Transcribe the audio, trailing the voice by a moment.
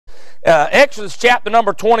Exodus chapter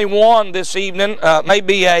number 21 this evening may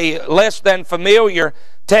be a less than familiar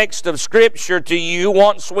text of Scripture to you.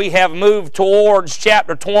 Once we have moved towards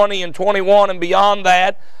chapter 20 and 21 and beyond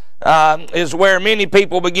that is where many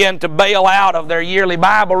people begin to bail out of their yearly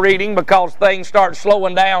Bible reading because things start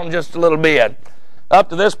slowing down just a little bit. Up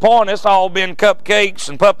to this point, it's all been cupcakes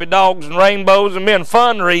and puppy dogs and rainbows and been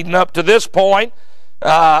fun reading up to this point.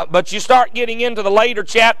 But you start getting into the later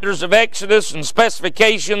chapters of Exodus and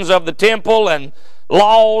specifications of the temple and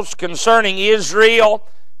laws concerning Israel.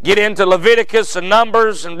 Get into Leviticus and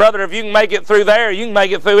Numbers, and brother, if you can make it through there, you can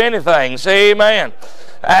make it through anything. Say amen.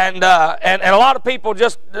 And a lot of people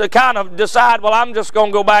just kind of decide, well, I'm just going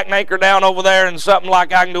to go back and anchor down over there in something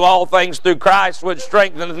like I can do all things through Christ, which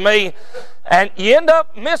strengtheneth me. And you end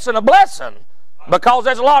up missing a blessing. Because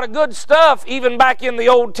there's a lot of good stuff even back in the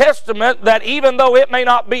Old Testament that even though it may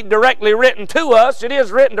not be directly written to us, it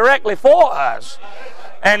is written directly for us.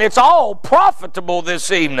 And it's all profitable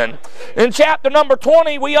this evening. In chapter number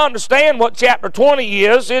 20, we understand what chapter 20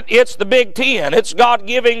 is. It's the Big Ten. It's God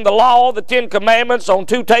giving the law, the Ten Commandments on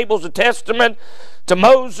 2 tables of testament to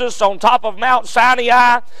Moses on top of Mount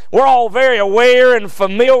Sinai. We're all very aware and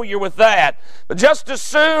familiar with that. But just as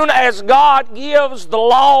soon as God gives the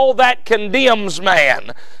law that condemns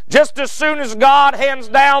man, just as soon as God hands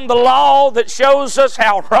down the law that shows us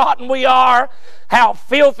how rotten we are, how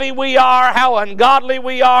filthy we are, how ungodly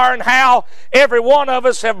we are, and how every one of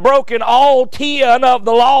us have broken all 10 of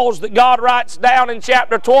the laws that God writes down in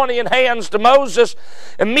chapter 20 and hands to Moses,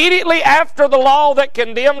 immediately after the law that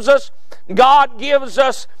condemns us, God gives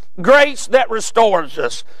us grace that restores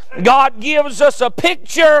us. God gives us a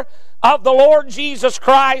picture of the Lord Jesus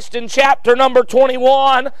Christ in chapter number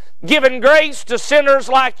 21, giving grace to sinners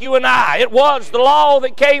like you and I. It was the law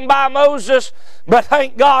that came by Moses, but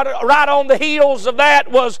thank God, right on the heels of that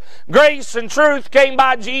was grace and truth came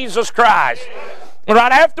by Jesus Christ.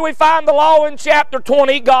 Right after we find the law in chapter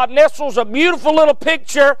 20, God nestles a beautiful little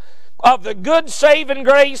picture of the good saving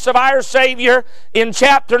grace of our Savior in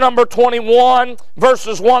chapter number 21,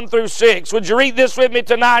 verses 1 through 6. Would you read this with me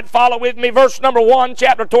tonight? Follow with me. Verse number 1,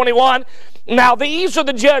 chapter 21. Now these are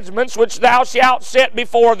the judgments which thou shalt set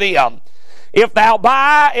before them. If thou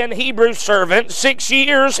buy an Hebrew servant, 6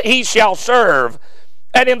 years he shall serve,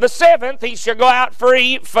 and in the 7th he shall go out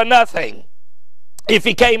free for nothing. If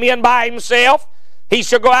he came in by himself, he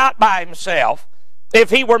shall go out by himself. If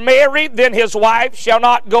he were married, then his wife shall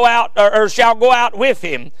not go out, or shall go out with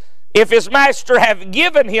him. If his master have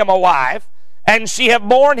given him a wife, and she have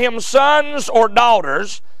borne him sons or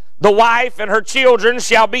daughters, the wife and her children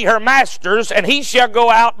shall be her master's, and he shall go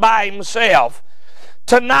out by himself.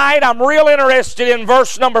 Tonight, I'm real interested in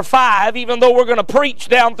verse number 5, even though we're going to preach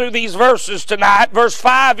down through these verses tonight. Verse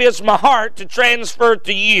 5 is my heart to transfer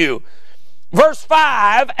to you. Verse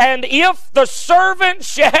 5, and if the servant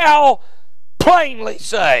shall plainly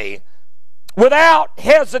say, without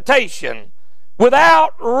hesitation,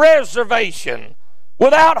 without reservation,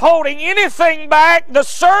 without holding anything back, the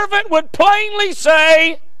servant would plainly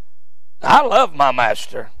say, I love my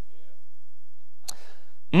master.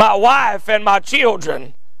 My wife and my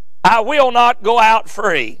children, I will not go out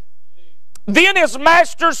free. Then his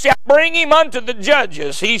master shall bring him unto the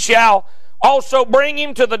judges. He shall also bring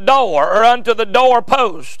him to the door, or unto the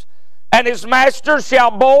doorpost. And his master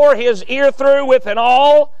shall bore his ear through with an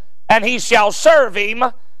awl, and he shall serve him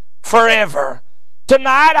forever.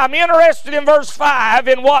 Tonight I'm interested in verse 5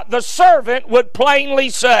 in what the servant would plainly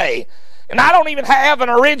say. And I don't even have an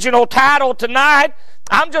original title tonight.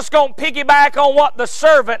 I'm just going to piggyback on what the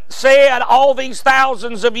servant said all these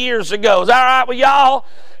thousands of years ago. Is that all right with y'all?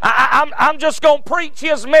 I'm just going to preach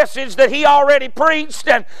his message that he already preached.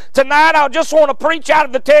 And tonight I just want to preach out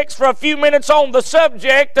of the text for a few minutes on the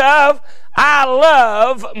subject of I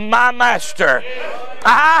love my master.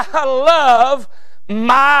 I love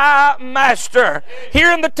my master.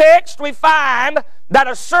 Here in the text we find that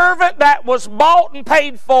a servant that was bought and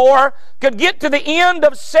paid for could get to the end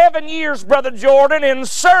of 7 years, Brother Jordan, in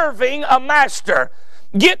serving a master.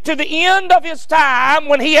 Get to the end of his time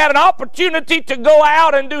when he had an opportunity to go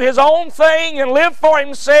out and do his own thing and live for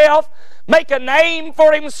himself, make a name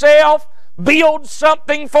for himself, build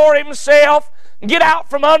something for himself, get out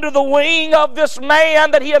from under the wing of this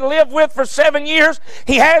man that he had lived with for 7 years.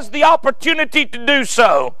 He has the opportunity to do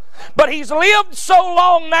so. But he's lived so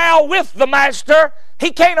long now with the master,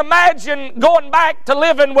 he can't imagine going back to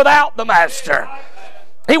living without the master.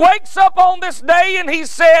 He wakes up on this day and he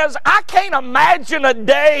says, I can't imagine a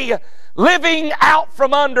day living out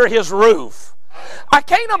from under his roof. I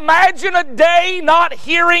can't imagine a day not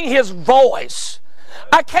hearing his voice.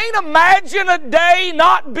 I can't imagine a day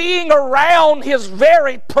not being around His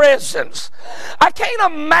very presence. I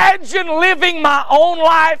can't imagine living my own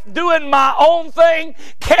life, doing my own thing,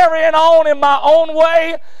 carrying on in my own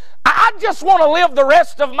way. I just want to live the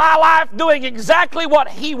rest of my life doing exactly what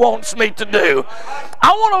He wants me to do. I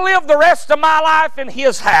want to live the rest of my life in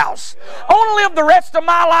His house. I want to live the rest of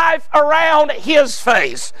my life around His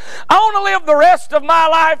face. I want to live the rest of my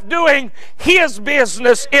life doing His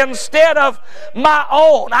business instead of my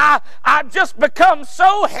own. I just become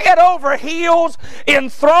so head over heels,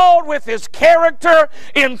 enthralled with His character,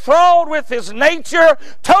 enthralled with His nature,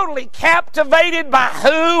 totally captivated by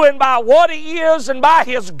who and by what He is and by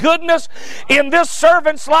His goodness in this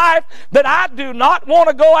servant's life, that I do not want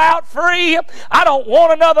to go out free. I don't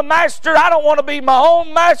want another master. I don't want to be my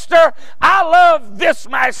own master. I love this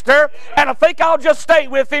master, and I think I'll just stay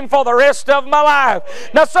with him for the rest of my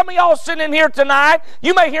life. Now, some of y'all sitting in here tonight,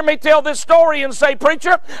 you may hear me tell this story and say,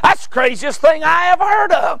 "Preacher, that's the craziest thing I ever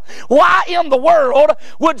heard of. Why in the world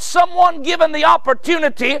would someone given the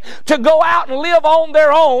opportunity to go out and live on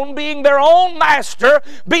their own, being their own master,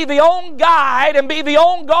 be the own guide, and be the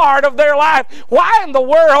own guard of their life, why in the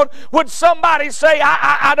world would somebody say,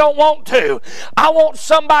 I don't want to? I want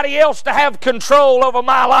somebody else to have control over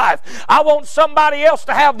my life. I want somebody else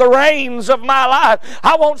to have the reins of my life.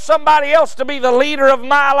 I want somebody else to be the leader of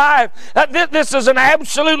my life." This is an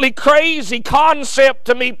absolutely crazy concept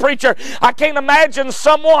to me, preacher. I can't imagine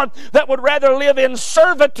someone that would rather live in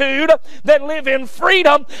servitude than live in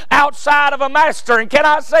freedom outside of a master. And can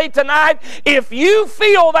I say tonight, if you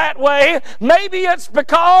feel that way, maybe it's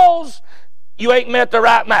because you ain't met the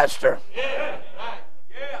right master.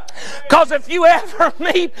 Because if you ever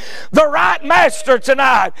meet the right master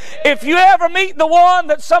tonight, if you ever meet the one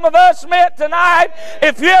that some of us met tonight,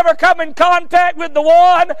 if you ever come in contact with the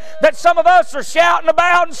one that some of us are shouting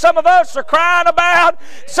about and some of us are crying about,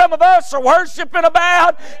 some of us are worshiping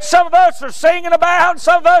about, some of us are singing about,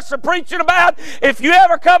 some of us are preaching about, if you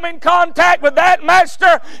ever come in contact with that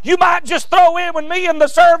master, you might just throw in with me and the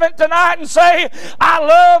servant tonight and say, "I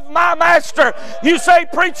love my master." You say,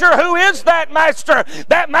 "Preacher, who is that master?"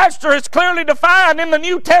 That master is clearly defined in the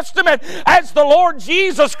New Testament as the Lord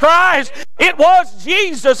Jesus Christ. It was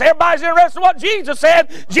Jesus. Everybody's interested in what Jesus said.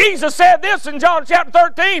 Jesus said this in John chapter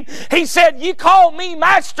 13. He said, "Ye call me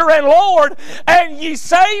Master and Lord, and ye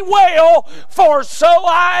say well, for so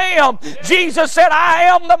I am." Jesus said, "I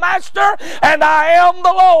am the Master and I am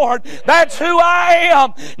the Lord." That's who I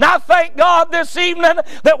am. Now thank God this evening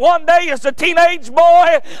that one day as a teenage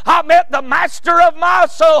boy, I met the Master of my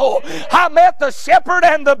soul. I met the Shepherd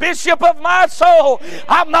and the Bishop of my soul.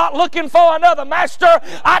 I'm not looking for another master.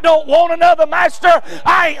 I don't want another master.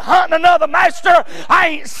 I ain't hunting another master. I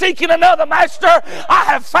ain't seeking another master. I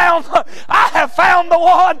have found the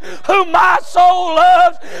one whom my soul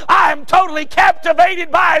loves. I am totally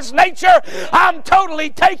captivated by His nature. I'm totally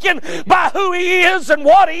taken by who He is and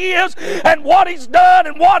what He is and what He's done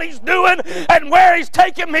and what He's doing and where He's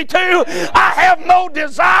taken me to. I have no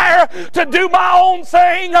desire to do my own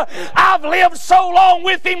thing. I've lived so long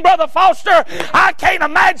with Him, Brother Foster, I can't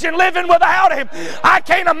imagine living without Him. I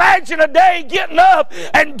can't imagine a day getting up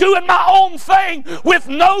and doing my own thing with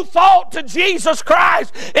no thought to Jesus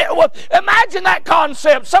Christ. Imagine that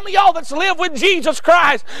concept. Some of y'all that's lived with Jesus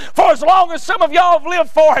Christ for as long as some of y'all have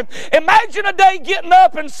lived for Him. Imagine a day getting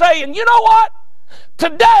up and saying, "You know what?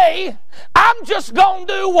 Today, I'm just going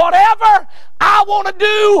to do whatever I want to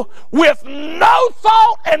do with no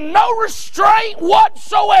thought and no restraint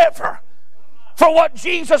whatsoever for what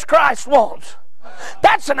Jesus Christ wants."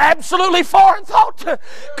 That's an absolutely foreign thought to,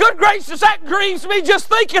 good gracious, that grieves me just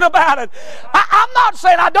thinking about it. I'm not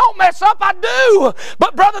saying I don't mess up, I do.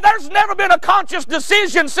 But brother, there's never been a conscious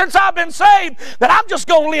decision since I've been saved that I'm just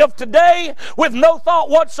going to live today with no thought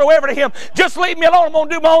whatsoever to Him. Just leave me alone, I'm going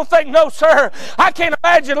to do my own thing. No, sir. I can't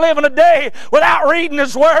imagine living a day without reading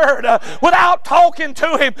His Word, without talking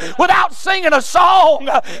to Him, without singing a song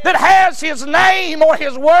that has His name or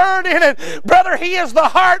His Word in it. Brother, He is the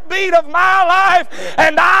heartbeat of my life.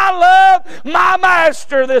 And I love my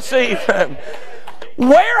master this evening.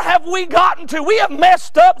 Where have we gotten to? We have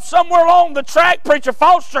messed up somewhere along the track, Preacher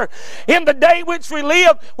Foster, in the day which we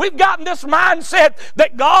live. We've gotten this mindset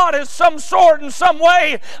that God is some sort in some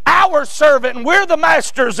way our servant and we're the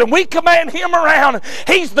masters and we command Him around.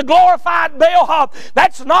 He's the glorified bellhop.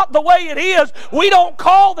 That's not the way it is. We don't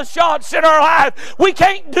call the shots in our life. We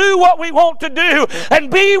can't do what we want to do and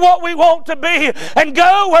be what we want to be and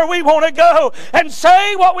go where we want to go and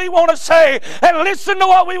say what we want to say and listen to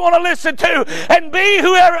what we want to listen to and be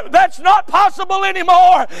whoever. That's not possible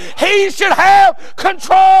anymore. He should have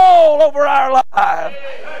control over our life.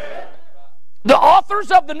 The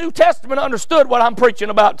authors of the New Testament understood what I'm preaching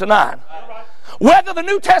about tonight. Whether the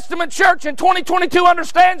New Testament church in 2022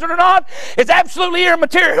 understands it or not is absolutely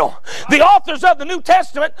immaterial. The authors of the New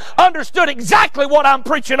Testament understood exactly what I'm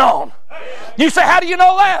preaching on. You say, how do you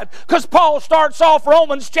know that? Because Paul starts off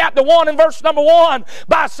Romans chapter 1 and verse number 1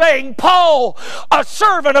 by saying, Paul, a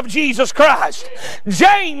servant of Jesus Christ.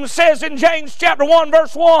 James says in James chapter 1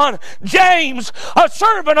 verse 1, James, a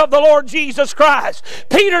servant of the Lord Jesus Christ.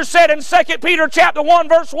 Peter said in 2 Peter chapter 1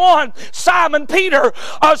 verse 1, Simon Peter,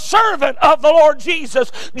 a servant of the Lord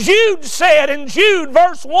Jesus. Jude said in Jude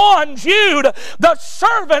verse 1, Jude, the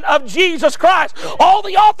servant of Jesus Christ. All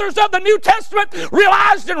the authors of the New Testament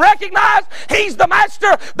realized and recognized He's the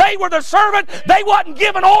master. They were the servant. They wasn't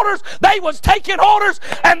giving orders. They was taking orders,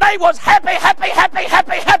 and they was happy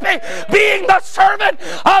being the servant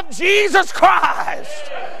of Jesus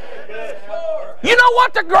Christ. You know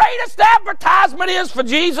what the greatest advertisement is for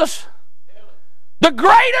Jesus? The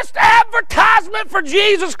greatest advertisement for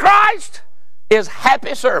Jesus Christ is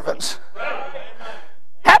happy servants.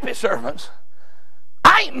 Happy servants.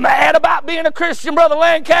 I ain't mad about being a Christian, Brother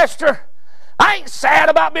Lancaster. I ain't sad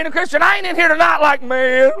about being a Christian. I ain't in here tonight like,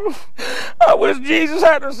 man, I wish Jesus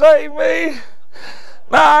had to save me.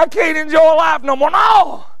 Nah, I can't enjoy life no more.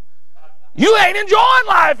 No. You ain't enjoying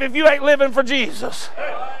life if you ain't living for Jesus.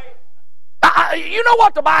 You know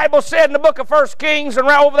what the Bible said in the book of 1 Kings and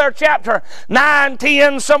right over there chapter 9,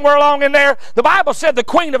 10, somewhere along in there? The Bible said the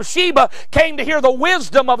Queen of Sheba came to hear the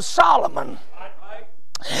wisdom of Solomon.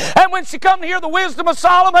 And when she come to hear the wisdom of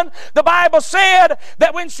Solomon, the Bible said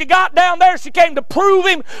that when she got down there, she came to prove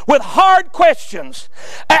him with hard questions,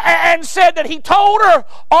 and said that he told her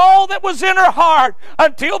all that was in her heart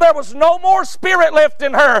until there was no more spirit left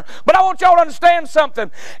in her. But I want y'all to understand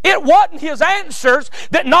something. It wasn't his answers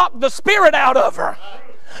that knocked the spirit out of her.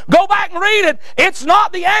 Go back and read it. It's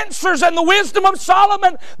not the answers and the wisdom of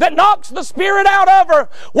Solomon that knocks the spirit out of her.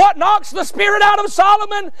 What knocks the spirit out of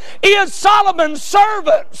Solomon is Solomon's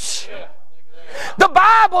servants. The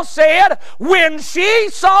Bible said when she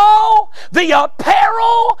saw the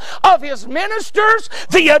apparel of his ministers,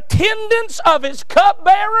 the attendance of his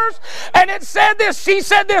cupbearers, and it said this, she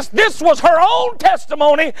said this was her own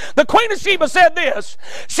testimony. The Queen of Sheba said this.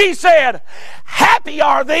 She said, happy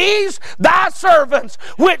are these thy servants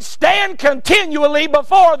which stand continually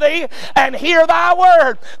before thee and hear thy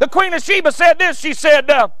word. The Queen of Sheba said this. She said,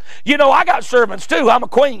 you know, I got servants too. I'm a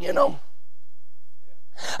queen, you know.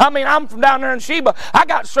 I mean, I'm from down there in Sheba. I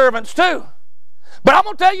got servants too. But I'm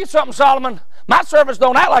going to tell you something, Solomon. My servants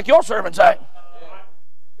don't act like your servants act.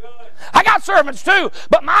 I got servants too.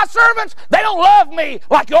 But my servants, they don't love me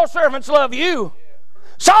like your servants love you.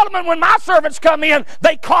 Solomon, when my servants come in,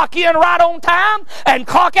 they clock in right on time and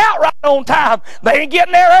clock out right on time. They ain't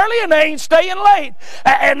getting there early and they ain't staying late.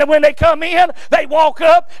 And when they come in, they walk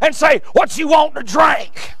up and say, what you want to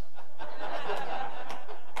drink?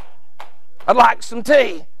 I'd like some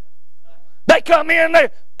tea. They come in,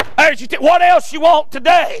 there's your tea. What else you want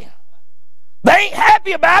today? They ain't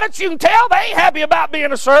happy about it. You can tell they ain't happy about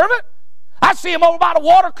being a servant. I see them over by the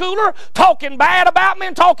water cooler talking bad about me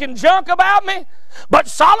and talking junk about me. But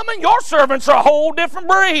Solomon, your servants are a whole different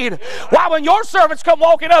breed. Why, when your servants come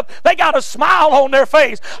walking up, they got a smile on their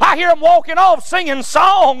face. I hear them walking off singing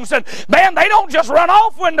songs, and man, they don't just run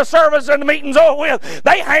off when the service and the meeting's over with.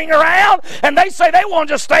 They hang around and they say they want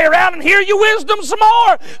to just stay around and hear your wisdom some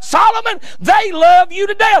more. Solomon, they love you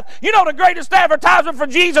to death. You know the greatest advertisement for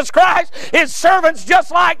Jesus Christ is servants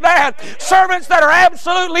just like that. Servants that are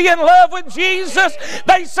absolutely in love with Jesus.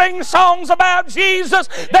 They sing songs about Jesus.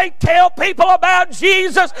 They tell people about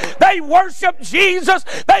Jesus. They worship Jesus.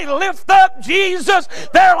 They lift up Jesus.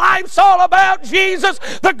 Their life's all about Jesus.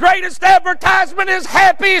 The greatest advertisement is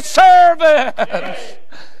happy servants.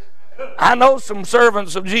 I know some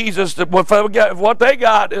servants of Jesus that if what they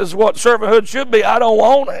got is what servanthood should be, I don't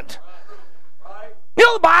want it. You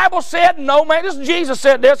know, the Bible said, no man, this is Jesus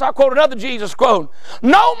said this, I'll quote another Jesus quote,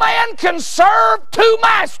 no man can serve two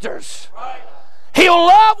masters. He'll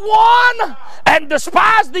love one and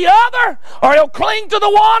despise the other, or he'll cling to the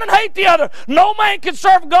one and hate the other. No man can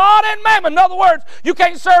serve God and mammon. In other words, you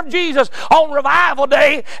can't serve Jesus on revival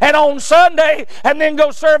day and on Sunday and then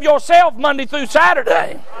go serve yourself Monday through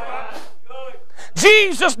Saturday.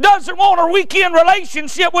 Jesus doesn't want a weekend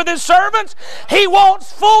relationship with his servants. He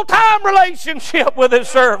wants full-time relationship with his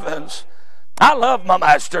servants. I love my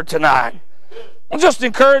master tonight. I'll just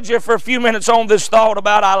encourage you for a few minutes on this thought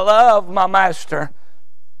about I love my master.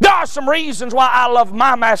 There are some reasons why I love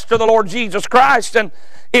my master, the Lord Jesus Christ. And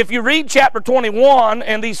if you read chapter 21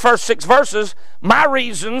 and these first 6 verses, my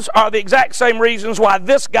reasons are the exact same reasons why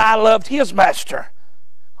this guy loved his master.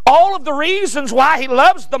 All of the reasons why he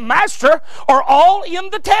loves the master are all in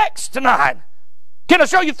the text tonight. Can I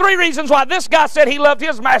show you 3 reasons why this guy said he loved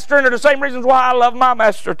his master, and they're the same reasons why I love my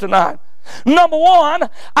master tonight. Number 1,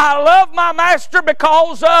 I love my master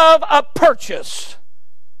because of a purchase.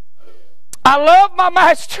 I love my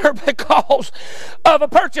master because of a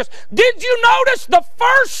purchase. Did you notice the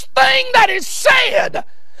first thing that is said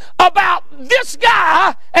about this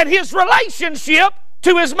guy and his relationship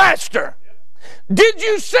to his master? Did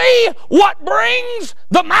you see what brings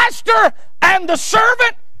the master and the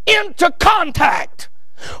servant into contact?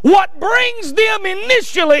 What brings them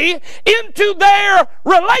initially into their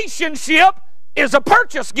relationship is a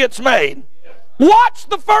purchase gets made. Watch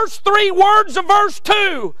the first 3 words of verse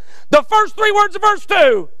 2. The first 3 words of verse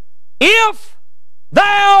 2. If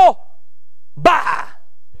thou buy.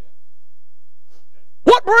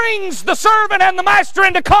 What brings the servant and the master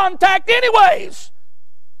into contact anyways?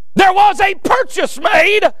 There was a purchase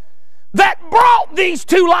made that brought these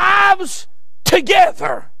 2 lives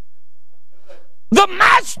together. The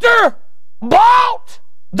master bought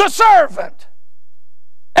the servant.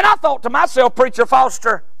 And I thought to myself, Preacher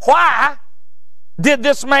Foster, why did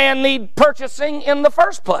this man need purchasing in the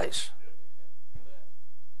first place?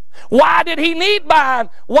 Why did he need buying?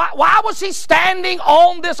 Why was he standing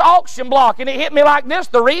on this auction block? And it hit me like this.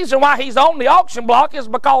 The reason why he's on the auction block is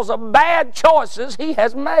because of bad choices he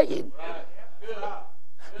has made.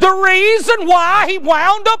 The reason why he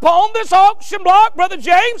wound up on this auction block, Brother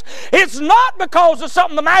James, it's not because of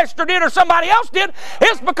something the master did or somebody else did.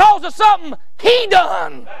 It's because of something he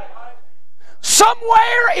done.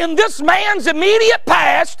 Somewhere in this man's immediate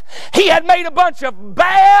past, he had made a bunch of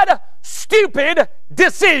bad, stupid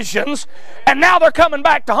decisions, and now they're coming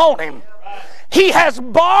back to haunt him. He has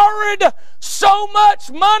borrowed so much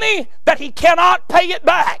money that he cannot pay it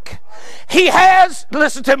back. He has,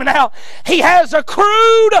 listen to me now, he has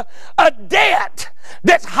accrued a debt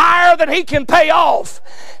that's higher than he can pay off.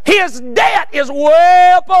 His debt is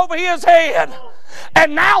way up over his head.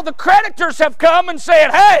 And now the creditors have come and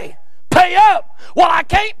said, hey, pay up. Well, I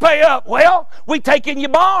can't pay up. Well, we taking your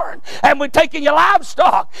barn, and we taking your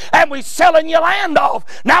livestock, and we selling your land off.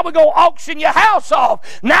 Now we go auction your house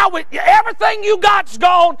off. Now everything you got's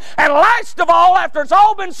gone. And last of all, after it's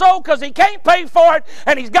all been sold because he can't pay for it,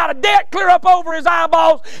 and he's got a debt clear up over his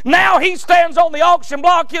eyeballs, now he stands on the auction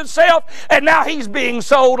block himself, and now he's being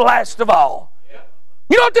sold last of all.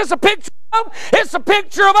 You know what this is a picture of? It's a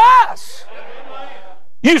picture of us.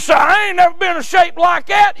 You say, I ain't never been in a shape like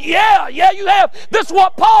that. Yeah, you have. This is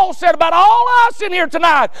what Paul said about all us in here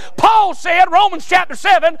tonight. Paul said, Romans chapter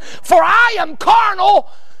 7, for I am carnal,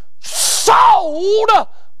 sold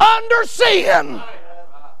under sin.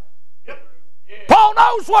 Paul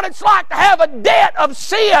knows what it's like to have a debt of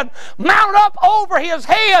sin mounted up over his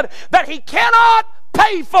head that he cannot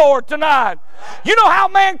pay for tonight. You know how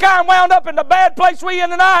mankind wound up in the bad place we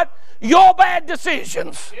in tonight? Your bad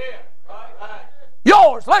decisions.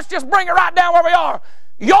 Yours. Let's just bring it right down where we are.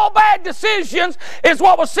 Your bad decisions is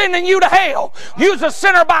what was sending you to hell. You was a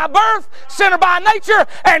sinner by birth, sinner by nature,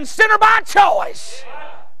 and sinner by choice.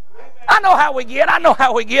 I know how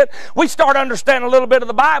we get. We start understanding a little bit of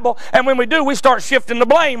the Bible, and when we do, we start shifting the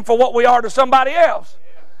blame for what we are to somebody else.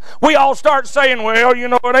 We all start saying, well, you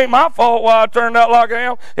know, it ain't my fault why I turned out like I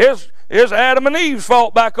am. It's Adam and Eve's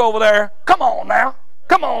fault back over there. Come on now.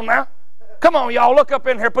 Come on, y'all, look up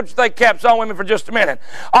in here, put your think caps on with me for just a minute.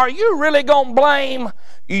 Are you really going to blame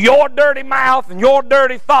your dirty mouth and your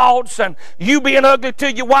dirty thoughts and you being ugly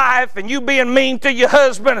to your wife and you being mean to your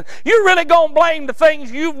husband? You really going to blame the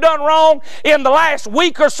things you've done wrong in the last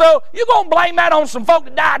week or so? You going to blame that on some folk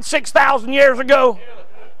that died 6,000 years ago?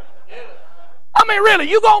 I mean, really,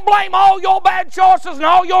 you going to blame all your bad choices and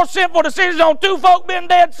all your sinful decisions on 2 folk been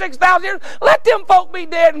dead 6,000 years? Let them folk be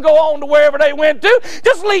dead and go on to wherever they went to.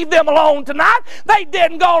 Just leave them alone tonight. They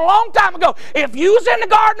dead and gone a long time ago. If you was in the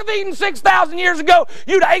Garden of Eden 6,000 years ago,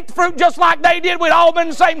 you'd have ate the fruit just like they did. We'd all been in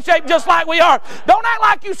the same shape just like we are. Don't act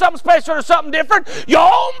like you something special or something different. Your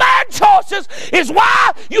own bad choices is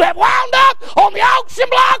why you have wound up on the auction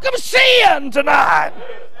block of sin tonight.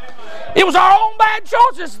 It was our own bad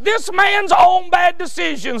choices, this man's own bad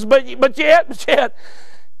decisions, but yet,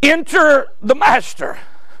 enter the master.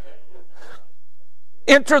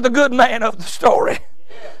 Enter the good man of the story.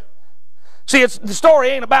 See, the story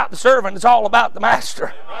ain't about the servant, it's all about the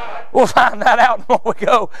master. We'll find that out when we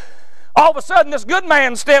go. All of a sudden, this good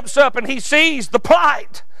man steps up and he sees the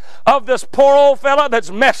plight of this poor old fella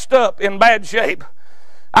that's messed up in bad shape.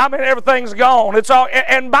 I mean, everything's gone. It's all,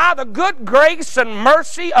 and by the good grace and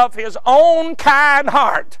mercy of his own kind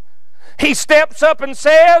heart, he steps up and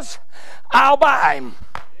says, I'll buy him.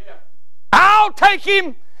 I'll take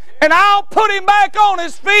him and I'll put him back on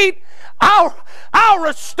his feet. I'll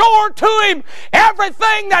restore to him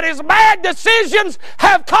everything that his bad decisions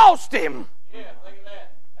have cost him.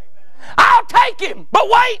 I'll take him. But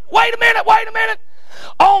wait a minute.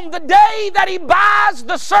 On the day that he buys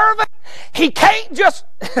the servant, he can't just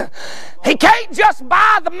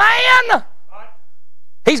buy the man.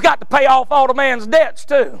 He's got to pay off all the man's debts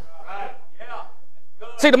too.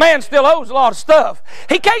 See, the man still owes a lot of stuff.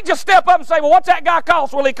 He can't just step up and say, well, what's that guy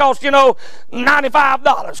cost? Well, he cost,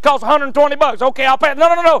 $95. Cost $120. Okay, I'll pay it.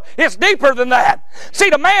 No. It's deeper than that.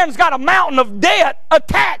 See, the man's got a mountain of debt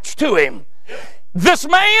attached to him. This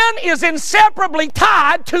man is inseparably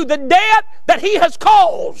tied to the debt that he has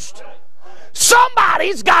caused.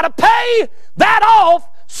 Somebody's got to pay that off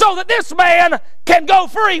so that this man can go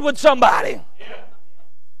free with somebody.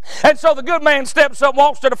 And so the good man steps up,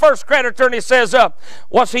 walks to the first creditor, and he says,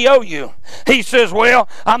 what's he owe you? He says, well,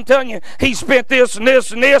 I'm telling you, he spent this and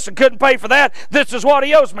this and this and couldn't pay for that. This is what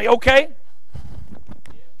he owes me. Okay.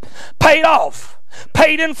 Paid off.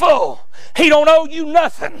 Paid in full. He don't owe you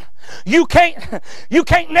nothing. You can't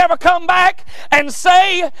never come back and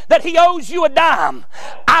say that he owes you a dime.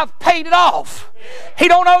 I've paid it off. He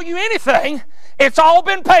don't owe you anything. It's all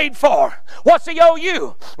been paid for. What's he owe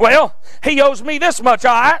you? Well, he owes me this much,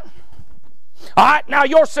 all right? All right, now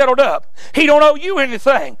you're settled up. He don't owe you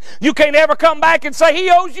anything. You can't ever come back and say he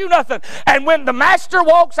owes you nothing. And when the master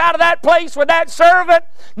walks out of that place with that servant,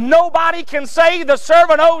 nobody can say the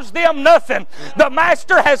servant owes them nothing. The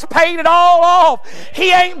master has paid it all off.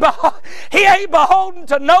 He ain't beholden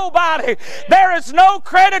to nobody. There is no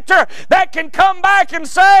creditor that can come back and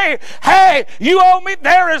say, hey, you owe me.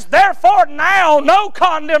 There is therefore now no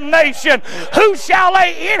condemnation. Who shall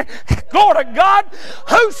lay in? Glory to God.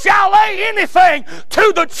 Who shall lay anything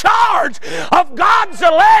to the charge of God's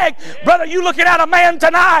elect? Brother, you looking at a man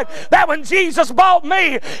tonight that when Jesus bought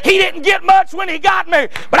me, he didn't get much when he got me,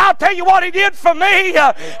 but I'll tell you what he did for me.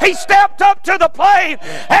 He stepped up to the plate,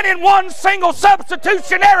 and in one single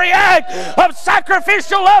substitutionary act of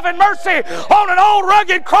sacrificial love and mercy on an old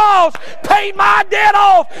rugged cross, paid my debt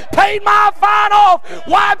off, paid my fine off,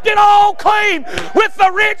 wiped it all clean with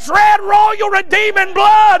the rich red royal redeeming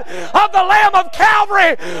blood of the Lamb of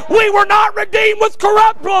Calvary. We were not redeemed with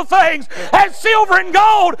corruptible things as silver and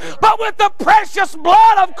gold, but with the precious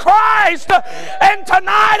blood of Christ. And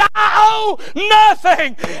tonight I owe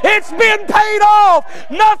nothing. It's been paid off.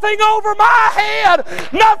 Nothing over my head,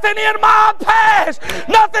 nothing in my past,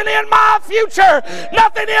 nothing in my future,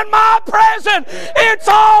 nothing in my present. It's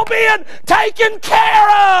all been taken care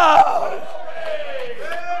of.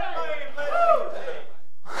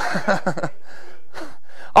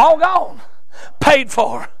 All gone. Paid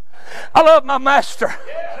for. I love my master.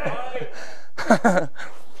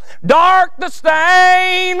 Dark the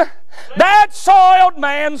stain that soiled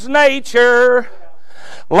man's nature,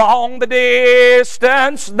 long the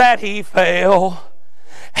distance that he fell.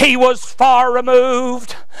 He was far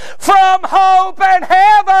removed from hope and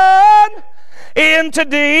heaven into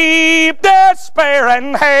deep despair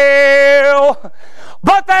and hell.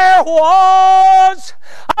 But there was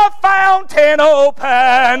a fountain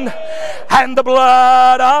open, and the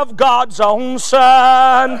blood of God's own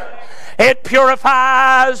Son, it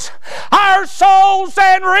purifies our souls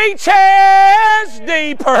and reaches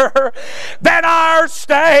deeper than our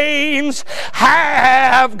stains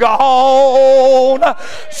have gone.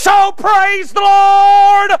 So praise the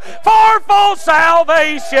Lord for full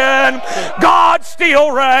salvation. God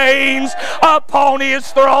still reigns upon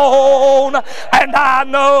His throne, and I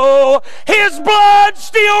know His blood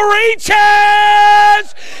still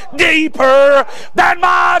reaches deeper than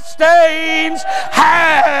my stains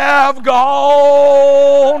have gone.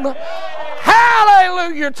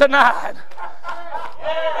 Hallelujah tonight.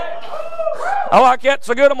 I like that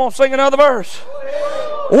so good I'm going to sing another verse.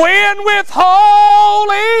 When with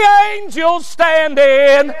holy angels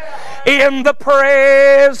standing in the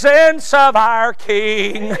presence of our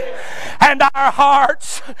King, and our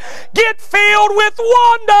hearts get filled with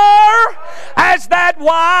wonder as that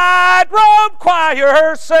white-robed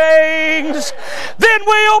choir sings, then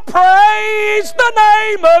we'll praise the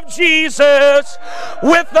name of Jesus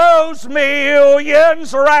with those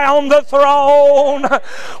millions round the throne.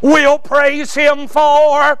 We'll praise Him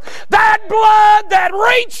for that blood that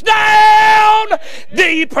reached down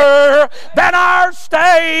deeper than our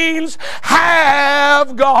stains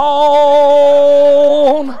have gone.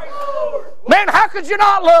 Man, how could you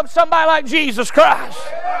not love somebody like Jesus Christ?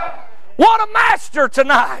 What a master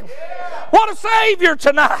tonight. What a Savior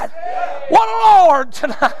tonight. What a Lord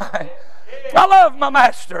tonight. I love my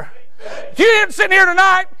master. If you didn't sit here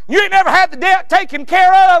tonight, you ain't never had the debt taken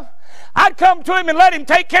care of, I'd come to Him and let Him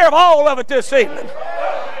take care of all of it this evening.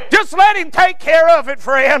 Just let Him take care of it,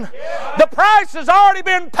 friend. The price has already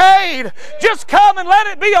been paid. Just come and let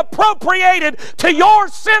it be appropriated to your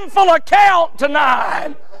sinful account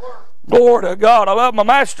tonight. Glory to God. I love my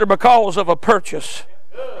master because of a purchase.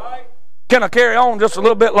 Can I carry on just a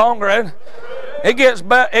little bit longer, Ed? It gets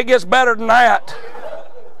better than that.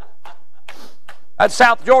 That's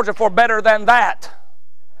South Georgia for better than that.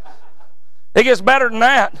 It gets better than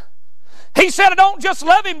that. He said, I don't just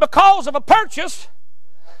love Him because of a purchase.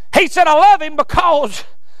 He said, I love Him because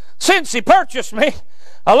since He purchased me,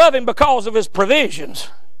 I love Him because of His provisions.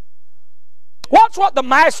 Watch what the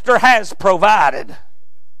Master has provided.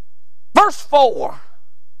 Verse 4.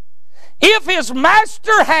 If his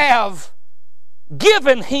master have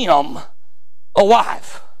given him a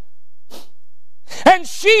wife, and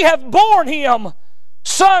she have borne him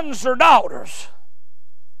sons or daughters,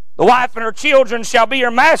 the wife and her children shall be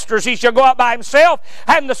her master's. He shall go out by himself,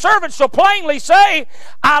 and the servant shall plainly say,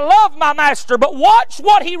 I love my master. But watch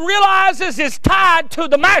what he realizes is tied to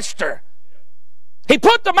the master. He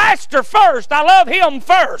put the master first. I love him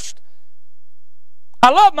first. I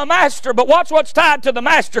love my master, but watch what's tied to the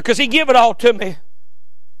master, because he give it all to me.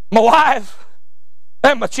 My wife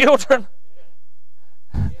and my children.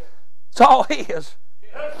 It's all his.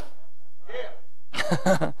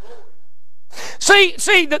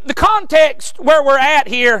 See, the context where we're at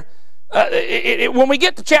here, when we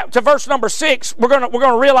get to verse number 6, we're going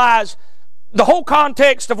to realize the whole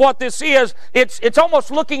context of what this is. It's almost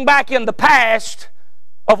looking back in the past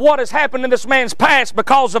of what has happened in this man's past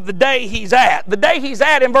because of the day he's at. The day he's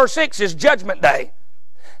at in verse 6 is Judgment Day.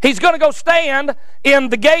 He's going to go stand in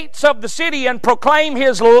the gates of the city and proclaim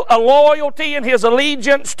his loyalty and his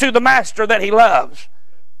allegiance to the master that he loves.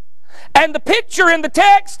 And the picture in the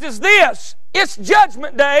text is this. It's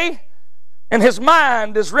Judgment Day, and his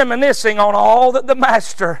mind is reminiscing on all that the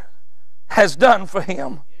master has done for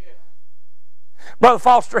him. Brother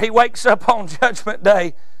Foster, he wakes up on Judgment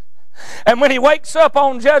Day. And when he wakes up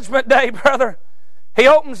on Judgment Day, brother, he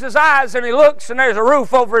opens his eyes and he looks, and there's a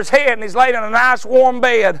roof over his head, and he's laid in a nice warm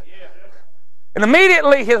bed. And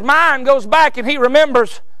immediately his mind goes back and he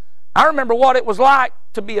remembers, I remember what it was like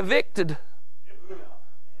to be evicted.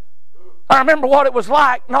 I remember what it was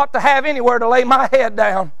like not to have anywhere to lay my head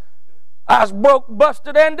down. I was broke,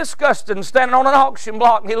 busted, and disgusted, and standing on an auction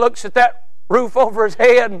block, and he looks at that roof over his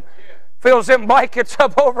head and feels them blankets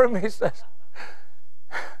up over him. He says,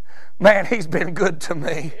 man, he's been good to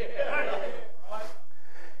me.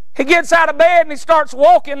 He gets out of bed and he starts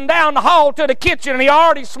walking down the hall to the kitchen, and he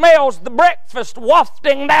already smells the breakfast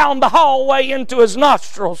wafting down the hallway into his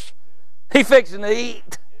nostrils. He fixing to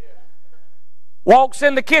eat. Walks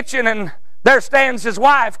in the kitchen, and there stands his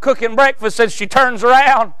wife cooking breakfast, and she turns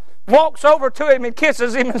around, walks over to him and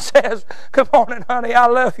kisses him and says, good morning, honey, I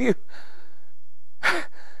love you.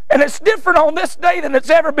 And it's different on this day than it's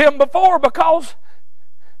ever been before, because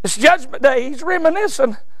it's Judgment Day. He's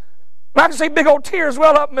reminiscing. And I can see big old tears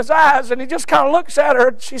well up in his eyes, and he just kind of looks at her,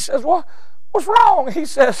 and she says, what's wrong? He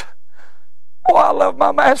says, oh, I love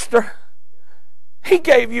my master. He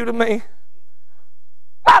gave you to me.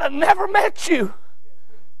 I'd have never met you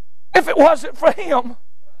if it wasn't for him.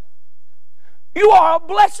 You are a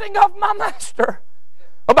blessing of my master.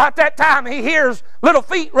 About that time, he hears little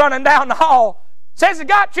feet running down the hall. Says he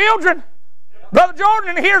got children. Brother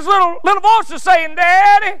Jordan, and he hears little voices saying,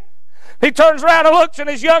 Daddy. He turns around and looks, and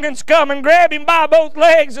his youngins come and grab him by both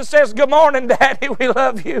legs and says, good morning, Daddy, we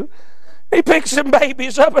love you. He picks them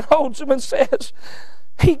babies up and holds them and says,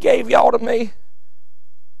 he gave y'all to me.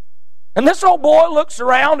 And this old boy looks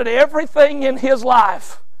around at everything in his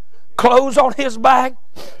life. Clothes on his back,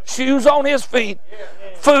 shoes on his feet,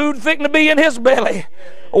 food fitting to be in his belly,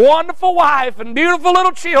 a wonderful wife and beautiful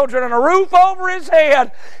little children and a roof over his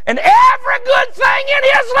head, and every good thing in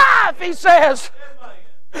his life, he says,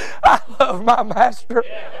 I love my master.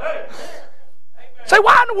 Say,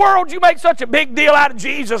 why in the world do you make such a big deal out of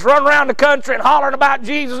Jesus, run around the country and hollering about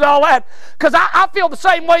Jesus and all that? Because I feel the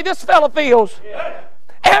same way this fella feels.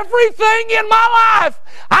 Everything in my life,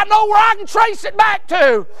 I know where I can trace it back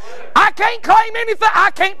to. I can't claim anything.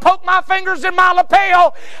 I can't poke my fingers in my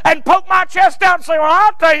lapel and poke my chest out and say, well,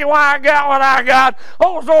 I'll tell you why I got what I got.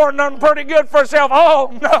 Oh, Zorn done pretty good for herself.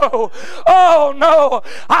 Oh, no. Oh, no.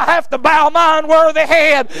 I have to bow my unworthy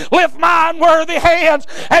head, lift my unworthy hands,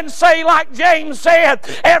 and say like James said,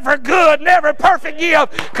 every good and every perfect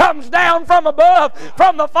gift comes down from above,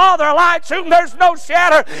 from the Father of lights, whom there's no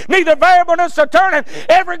shadow, neither variableness or turning.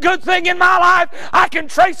 Every good thing in my life, I can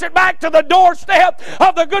trace it back to the doorstep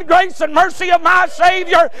of the good grace and mercy of my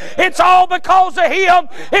Savior. It's all because of Him.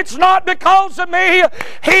 It's not because of me.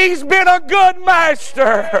 He's been a good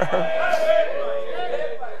master.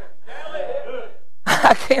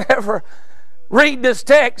 I can't ever read this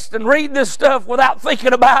text and read this stuff without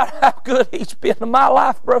thinking about how good He's been in my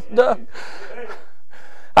life, Brother Doug.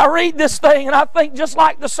 I read this thing and I think just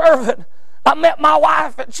like the servant, I met my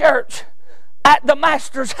wife at church at the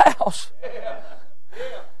Master's house.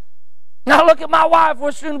 Now I look at my wife,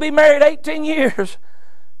 we're soon to be married 18 years.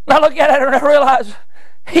 And I look at her and I realize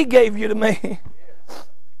He gave you to me.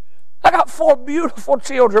 I got 4 beautiful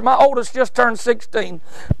children. My oldest just turned 16.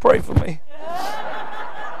 Pray for me.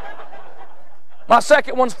 My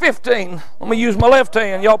second one's 15. Let me use my left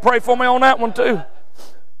hand. Y'all pray for me on that one too.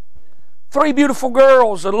 3 beautiful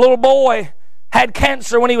girls. A little boy had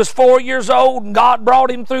cancer when he was 4 years old, and God brought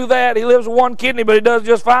him through that. He lives with 1 kidney, but he does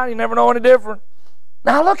just fine. You never know any different.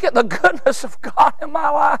 Now look at the goodness of God in my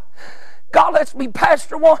life. God lets me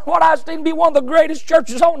pastor what I seem to be one of the greatest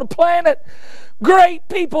churches on the planet. Great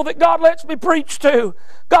people that God lets me preach to.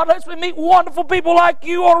 God lets me meet wonderful people like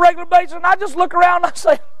you on a regular basis. And I just look around and I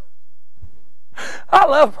say, I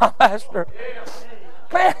love my pastor.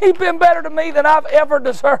 Man, he's been better to me than I've ever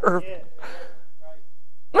deserved.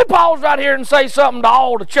 Let me pause right here and say something to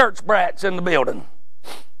all the church brats in the building.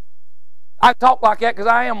 I talk like that because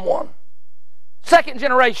I am one. Second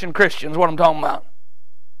generation Christians, what I'm talking about.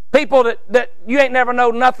 People that you ain't never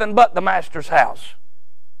known nothing but the Master's house.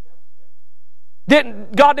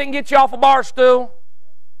 God didn't get you off a bar stool.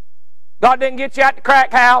 God didn't get you out the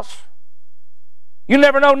crack house. You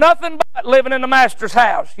never know nothing but living in the Master's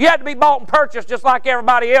house. You had to be bought and purchased just like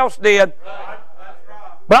everybody else did.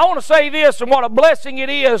 But I want to say this, and what a blessing it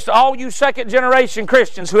is to all you second generation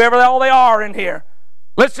Christians, whoever all they are in here.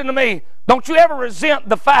 Listen to me. Don't you ever resent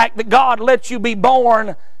the fact that God lets you be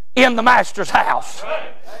born in the Master's house.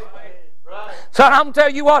 So I'm going to tell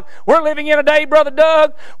you what, we're living in a day, Brother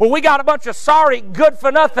Doug, where we got a bunch of sorry,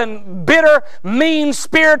 good-for-nothing, bitter,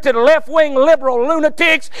 mean-spirited, left-wing liberal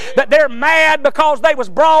lunatics that they're mad because they was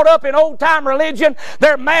brought up in old-time religion.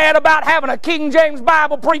 They're mad about having a King James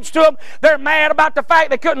Bible preached to them. They're mad about the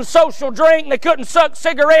fact they couldn't social drink, and they couldn't suck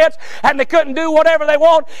cigarettes, and they couldn't do whatever they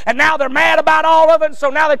want, and now they're mad about all of it, and so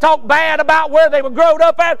now they talk bad about where they were growed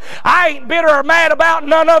up at. I ain't bitter or mad about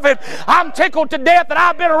none of it. I'm tickled to death that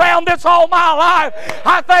I've been around this all my life.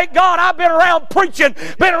 I thank God I've been around preaching,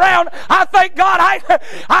 been around. I thank God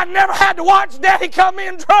I never had to watch Daddy come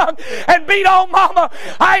in drunk and beat on Mama.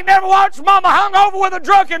 I ain't never watched Mama hung over with a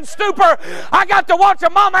drunken stupor. I got to watch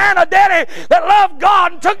a Mama and a Daddy that loved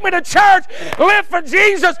God and took me to church, lived for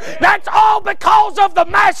Jesus. That's all because of the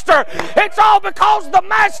Master. It's all because the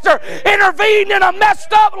Master intervened in a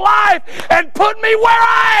messed up life and put me where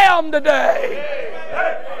I am today.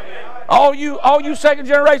 All you second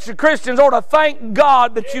generation Christians ought to thank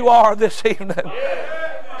God that you are this evening.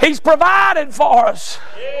 He's provided for us.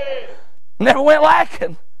 Never went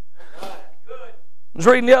lacking. I was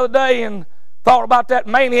reading the other day and thought about that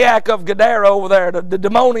maniac of Gadara over there, the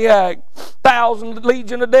demoniac, 1,000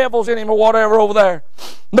 legion of devils in him or whatever over there.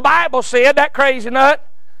 The Bible said that crazy nut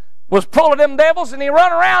was full of them devils and he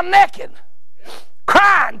run around naked,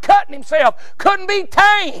 crying, cutting himself, couldn't be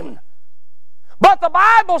tamed. But the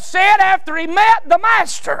Bible said after he met the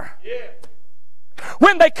Master,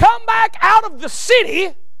 when they come back out of the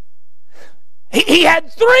city, he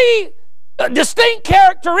had 3 distinct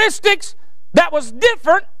characteristics that was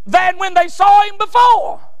different than when they saw him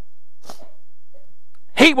before.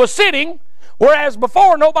 He was sitting, whereas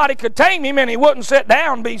before nobody could tame him and he wouldn't sit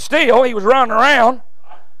down and be still. He was running around.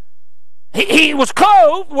 He was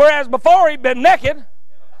clothed, whereas before he'd been naked.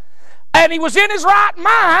 And he was in his right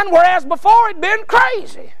mind, whereas before he'd been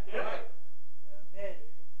crazy.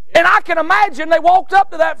 And I can imagine they walked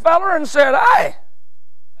up to that fella and said, "Hey,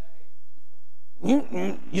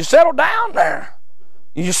 you settled down there.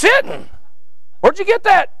 You sitting. Where'd you get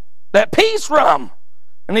that peace from?"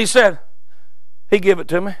 And he said, "He give it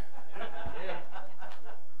to me."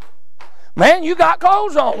 "Man, you got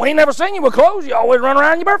clothes on. We ain't never seen you with clothes. You always run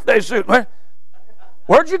around in your birthday suit.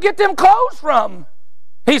 Where'd you get them clothes from?"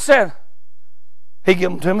 He said, "He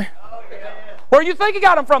give them to me." Where do you think he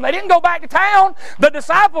got them from? They didn't go back to town. The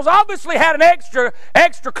disciples obviously had an extra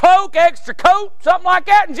cloak, extra coat, something like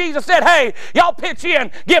that. And Jesus said, "Hey, y'all pitch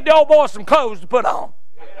in. Give the old boy some clothes to put on."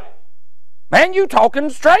 Man, you talking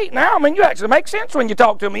straight now. I mean, you actually make sense when you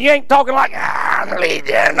talk to me. You ain't talking like, "I'm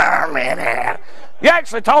leading a minute." You're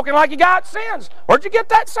actually talking like you got sense. Where'd you get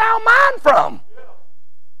that sound mind from?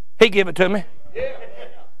 He give it to me.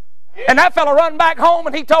 And that fella run back home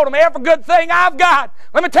and he told him, every good thing I've got.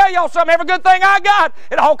 Let me tell y'all something, every good thing I got,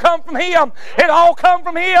 it all come from him. It all come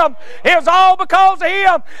from him. It was all because of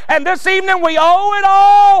him. And this evening we owe it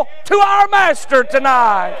all to our Master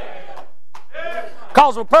tonight.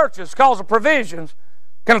 Cause of purchase, cause of provisions.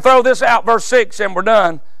 Can I throw this out, verse 6, and we're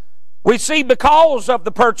done. We see because of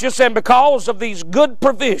the purchase and because of these good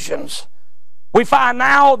provisions, we find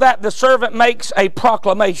now that the servant makes a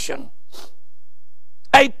proclamation.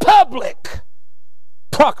 A public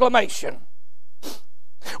proclamation.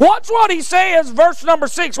 Watch what he says, verse number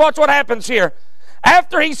 6. Watch what happens here.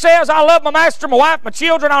 After he says, I love my master, my wife, my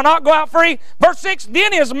children, I'll not go out free. Verse 6,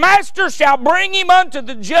 then his master shall bring him unto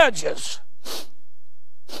the judges.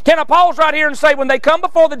 Can I pause right here and say, when they come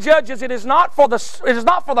before the judges, it is not for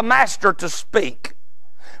the master to speak.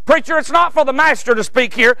 Preacher, it's not for the master to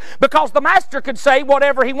speak here, because the master could say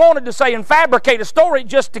whatever he wanted to say and fabricate a story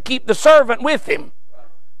just to keep the servant with him.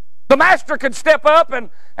 The master could step up and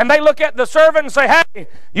they look at the servant and say, hey,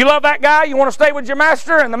 you love that guy? You want to stay with your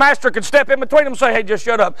master? And the master could step in between them and say, hey, just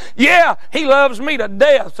shut up. Yeah, he loves me to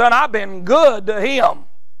death, son. I've been good to him.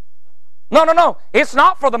 No. It's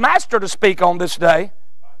not for the master to speak on this day.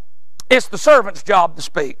 It's the servant's job to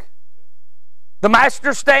speak. The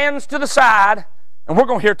master stands to the side, and we're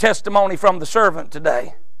going to hear testimony from the servant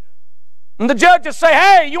today. And the judges say,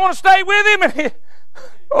 hey, you want to stay with him? And he,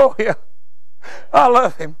 oh, yeah, I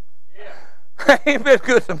love him. He's been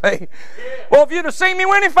good to me. Well, if you'd have seen me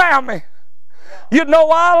when he found me, you'd know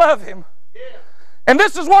why I love him. And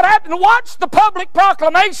this is what happened. Watch the public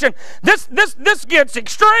proclamation. This gets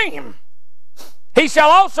extreme. He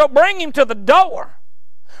shall also bring him to the door,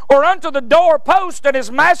 or unto the doorpost, and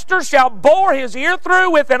his master shall bore his ear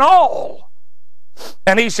through with an awl,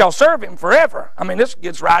 and he shall serve him forever. I mean, this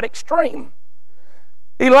gets right extreme.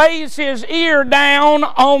 He lays his ear down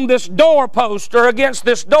on this doorpost or against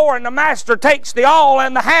this door, and the master takes the awl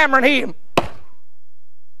and the hammer, and he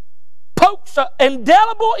pokes an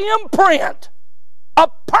indelible imprint, a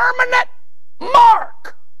permanent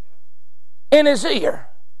mark in his ear.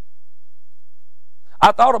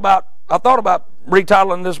 I thought about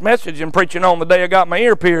retitling this message and preaching on the day I got my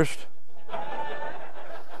ear pierced.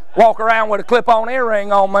 Walk around with a clip-on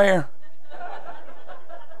earring on there.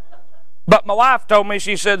 But my wife told me,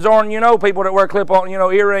 she said, Zorn, you know people that wear clip-on,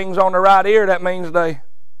 earrings on their right ear, that means they...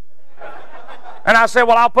 And I said,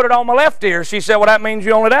 well, I'll put it on my left ear. She said, well, that means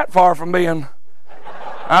you're only that far from being...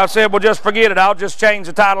 I said, well, just forget it. I'll just change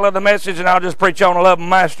the title of the message and I'll just preach on a loving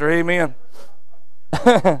master. Amen.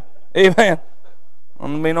 Amen. I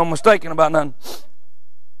don't mean no mistaken about nothing.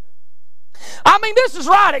 I mean, this is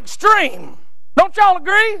right extreme. Don't y'all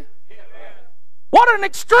agree? What an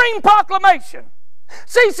extreme proclamation.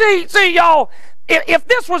 See, y'all, if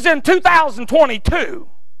this was in 2022,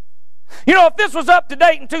 if this was up to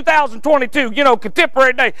date in 2022,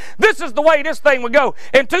 contemporary day, this is the way this thing would go.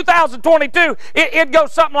 In 2022, it'd go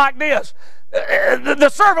something like this. The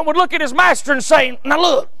servant would look at his master and say, now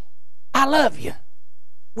look, I love you.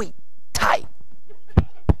 We tight.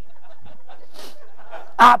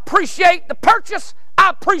 I appreciate the purchase. I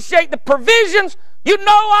appreciate the provisions. You know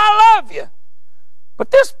I love you.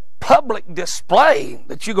 But this public display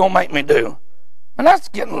that you're going to make me do, and that's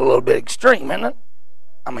getting a little bit extreme, isn't it?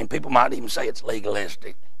 I mean, people might even say it's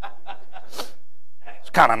legalistic.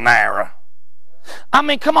 It's kind of narrow. I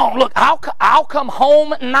mean, come on, look, I'll come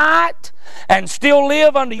home at night and still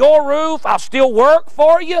live under your roof. I'll still work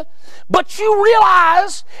for you. But you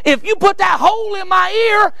realize if you put that hole in my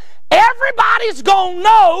ear, everybody's going to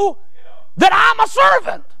know that I'm a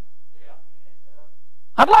servant.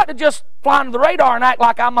 I'd like to just fly under the radar and act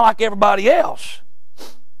like I'm like everybody else.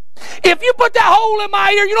 If you put that hole in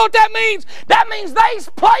my ear, you know what that means? That means these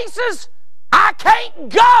places I can't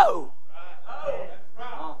go.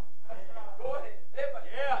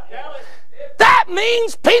 That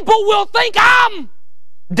means people will think I'm,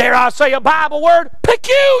 dare I say a Bible word,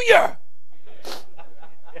 peculiar.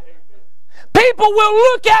 People will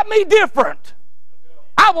look at me different.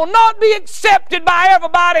 I will not be accepted by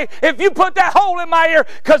everybody if you put that hole in my ear,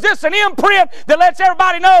 because it's an imprint that lets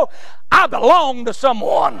everybody know I belong to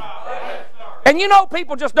someone. And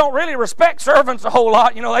people just don't really respect servants a whole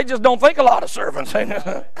lot. They just don't think a lot of servants.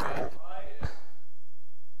 We're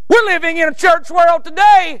living in a church world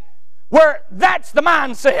today where that's the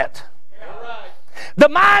mindset. The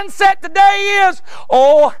mindset today is,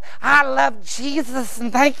 oh, I love Jesus,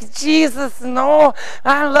 and thank you, Jesus, and oh,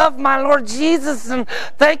 I love my Lord Jesus, and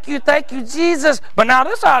thank you, Jesus. But now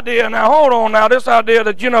this idea, this idea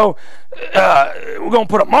that, we're going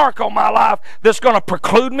to put a mark on my life that's going to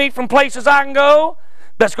preclude me from places I can go,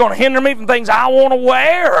 that's going to hinder me from things I want to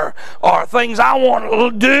wear or things I want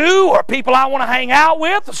to do or people I want to hang out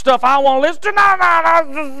with or stuff I want to listen to. No,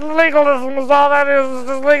 it's just legalism is all that is. It's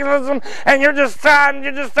just legalism, and you're just trying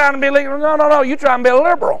to be legal. No, you're trying to be a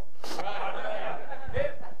liberal.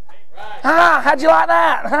 How'd you like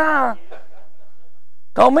that?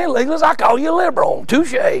 Call me a legalist, I call you a liberal.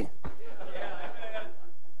 Touche. Hey,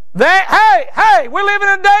 we live in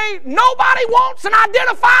a day nobody wants an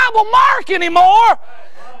identifiable mark anymore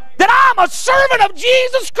that I'm a servant of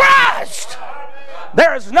Jesus Christ.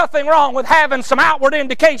 There is nothing wrong with having some outward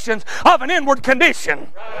indications of an inward condition.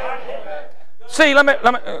 See, let me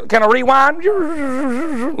can I rewind?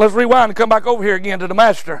 Let's rewind and come back over here again to the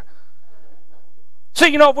master. See,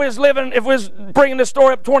 you know, if we was bringing this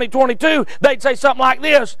story up 2022, they'd say something like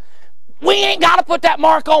this: we ain't got to put that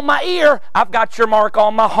mark on my ear. I've got your mark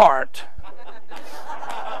on my heart.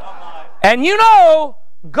 And you know,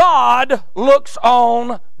 God looks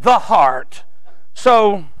on the heart.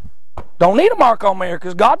 So, don't need a mark on my ear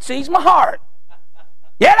because God sees my heart.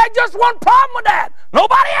 Yeah, there's just one problem with that.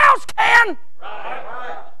 Nobody else can.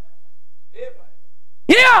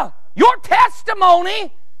 Yeah, your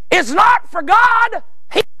testimony is not for God.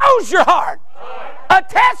 He knows your heart. A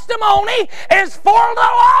testimony is for the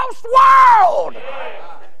lost world.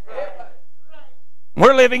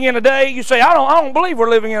 We're living in a day, you say, I don't believe we're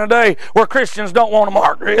living in a day where Christians don't want to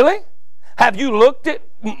mark. Really? Have you looked at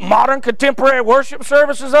modern contemporary worship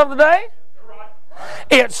services of the day?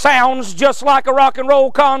 It sounds just like a rock and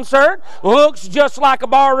roll concert, looks just like a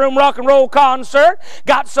barroom rock and roll concert.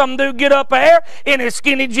 Got some dude get up there in his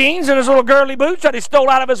skinny jeans and his little girly boots that he stole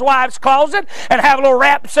out of his wife's closet and have a little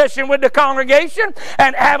rap session with the congregation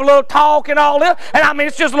and have a little talk and all this. And I mean,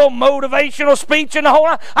 it's just a little motivational speech and the whole.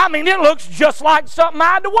 I mean, it looks just like something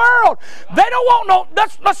out of the world. They don't want no.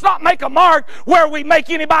 Let's not make a mark where we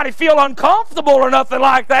make anybody feel uncomfortable or nothing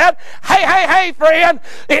like that. Hey, friend,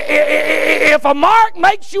 if a mark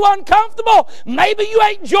makes you uncomfortable, maybe you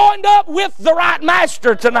ain't joined up with the right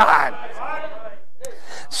master tonight.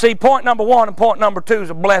 See, point number 1 and point number 2 is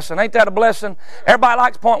a blessing. Ain't that a blessing? Everybody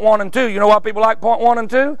likes point 1 and 2. You know why people like point 1 and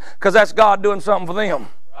 2? Because that's God doing something for them.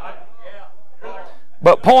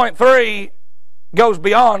 But point 3 goes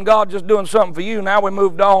beyond God just doing something for you. Now we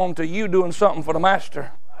moved on to you doing something for the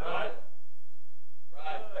master.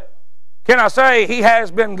 Can I say, He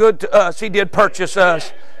has been good to us. He did purchase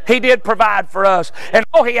us. He did provide for us. And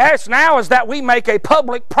all He asks now is that we make a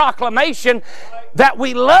public proclamation that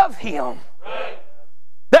we love Him.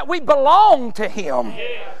 That we belong to Him.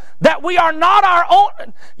 That we are not our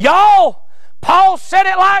own. Y'all, Paul said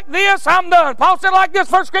it like this. I'm done. Paul said it like this,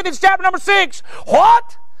 1 Corinthians chapter number 6.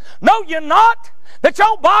 What? Know ye not that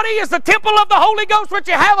your body is the temple of the Holy Ghost which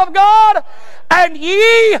you have of God, and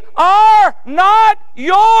ye are not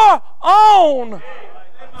your own?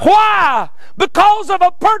 Why? Because of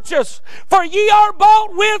a purchase. For ye are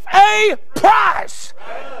bought with a price.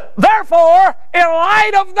 Therefore, in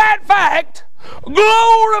light of that fact,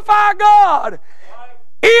 glorify God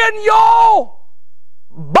in your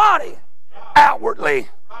body outwardly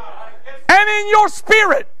and in your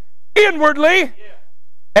spirit inwardly.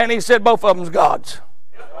 And he said both of them's God's,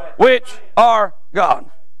 which are God.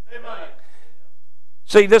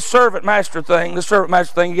 See, this servant-master thing,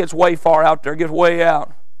 it gets way far out there, it gets way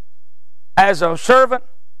out. As a servant,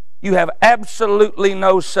 you have absolutely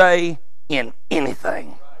no say in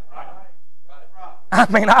anything. I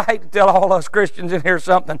mean, I hate to tell all us Christians in here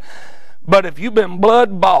something, but if you've been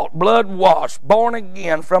blood-bought, blood-washed, born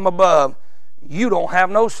again from above, you don't have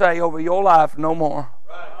no say over your life no more.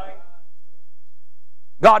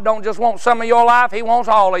 God don't just want some of your life, He wants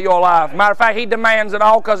all of your life. Matter of fact, He demands it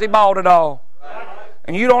all because He bought it all.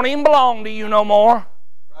 And you don't even belong to you no more.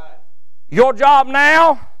 Your job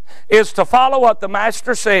now is to follow what the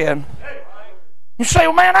Master said. You say,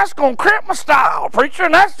 well, man, that's going to crimp my style, preacher,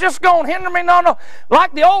 and that's just going to hinder me. No.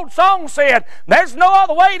 Like the old song said, there's no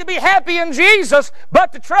other way to be happy in Jesus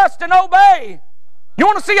but to trust and obey. You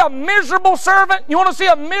want to see a miserable servant? You want to see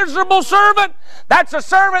a miserable servant? That's a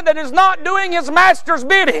servant that is not doing his master's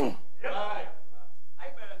bidding.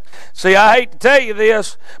 See, I hate to tell you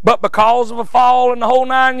this, but because of a fall in the whole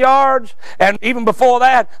 9 yards, and even before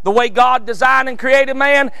that, the way God designed and created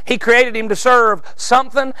man, He created him to serve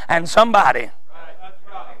something and somebody.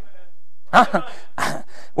 Our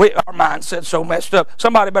mindset's so messed up.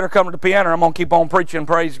 Somebody better come to the piano. I'm going to keep on preaching.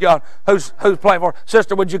 Praise God. Who's playing for us?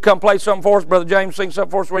 Sister, would you come play something for us? Brother James, sing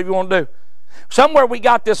something for us, whatever you want to do. Somewhere we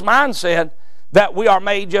got this mindset that we are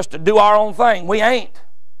made just to do our own thing. We ain't.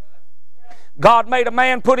 God made a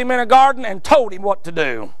man, put him in a garden, and told him what to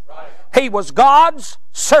do. He was God's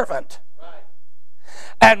servant.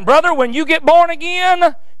 And brother, when you get born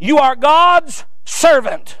again, you are God's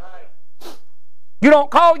servant. You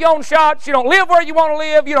don't call your own shots. You don't live where you want to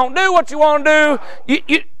live. You don't do what you want to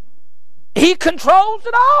do. He controls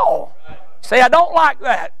it all. Say, I don't like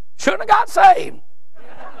that. Shouldn't have got saved.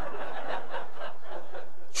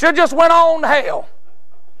 Should have just went on to hell.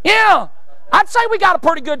 Yeah, I'd say we got a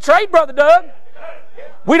pretty good trade, Brother Doug.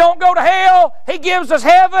 We don't go to hell. He gives us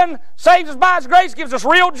heaven, saves us by His grace, gives us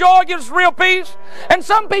real joy, gives us real peace. And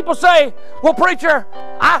some people say, well, preacher,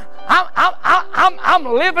 I'm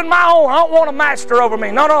living my own. I don't want a master over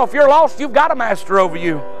me. No, if you're lost, you've got a master over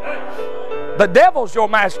you. The devil's your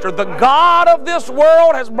master. The God of this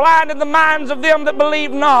world has blinded the minds of them that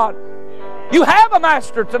believe not. You have a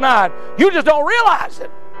master tonight. You just don't realize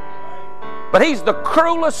it. But he's the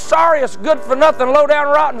cruelest, sorriest, good-for-nothing, low-down,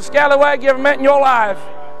 rotten scallywag you ever met in your life.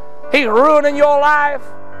 He's ruining your life,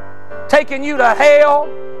 taking you to hell,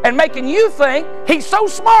 and making you think he's so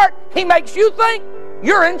smart, he makes you think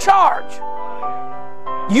you're in charge.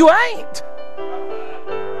 You ain't.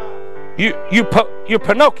 You're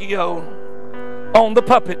Pinocchio on the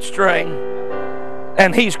puppet string,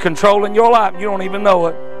 and he's controlling your life. You don't even know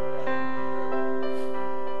it.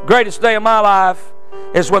 Greatest day of my life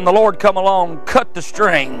is when the Lord come along, cut the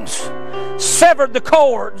strings, severed the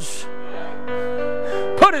cords,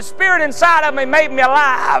 put His Spirit inside of me, made me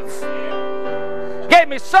alive, gave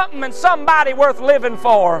me something and somebody worth living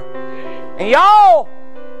for. And y'all,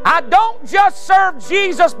 I don't just serve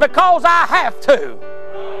Jesus because I have to.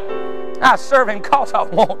 I serve Him because I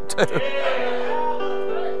want to.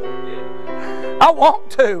 I want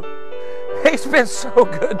to. He's been so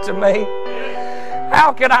good to me.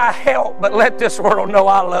 How can I help but let this world know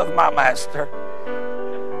I love my master?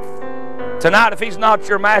 Tonight, if He's not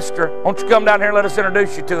your master, won't you come down here and let us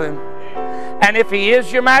introduce you to Him? And if He is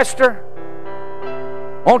your master,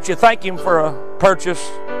 won't you thank Him for a purchase,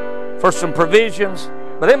 for some provisions?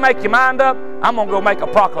 But then make your mind up, I'm going to go make a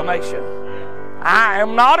proclamation. I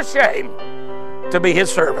am not ashamed to be His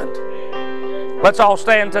servant. Let's all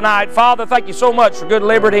stand tonight. Father, thank You so much for good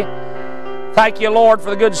liberty. Thank You, Lord, for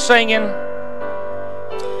the good singing.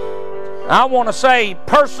 I want to say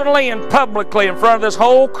personally and publicly in front of this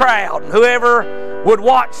whole crowd, and whoever would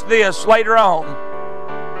watch this later on,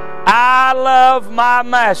 I love my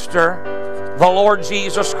Master, the Lord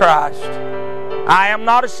Jesus Christ. I am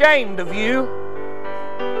not ashamed of you.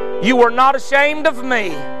 You were not ashamed of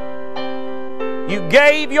me. You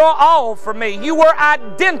gave your all for me. You were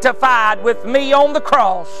identified with me on the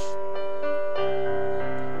cross.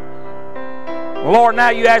 Lord,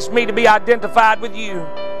 now You ask me to be identified with You.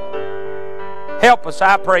 Help us,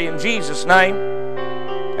 I pray, in Jesus' name.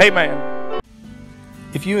 Amen.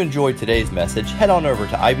 If you enjoyed today's message, head on over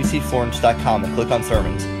to ibcflorence.com and click on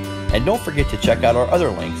Sermons. And don't forget to check out our other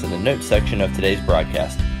links in the notes section of today's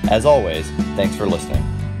broadcast. As always, thanks for listening.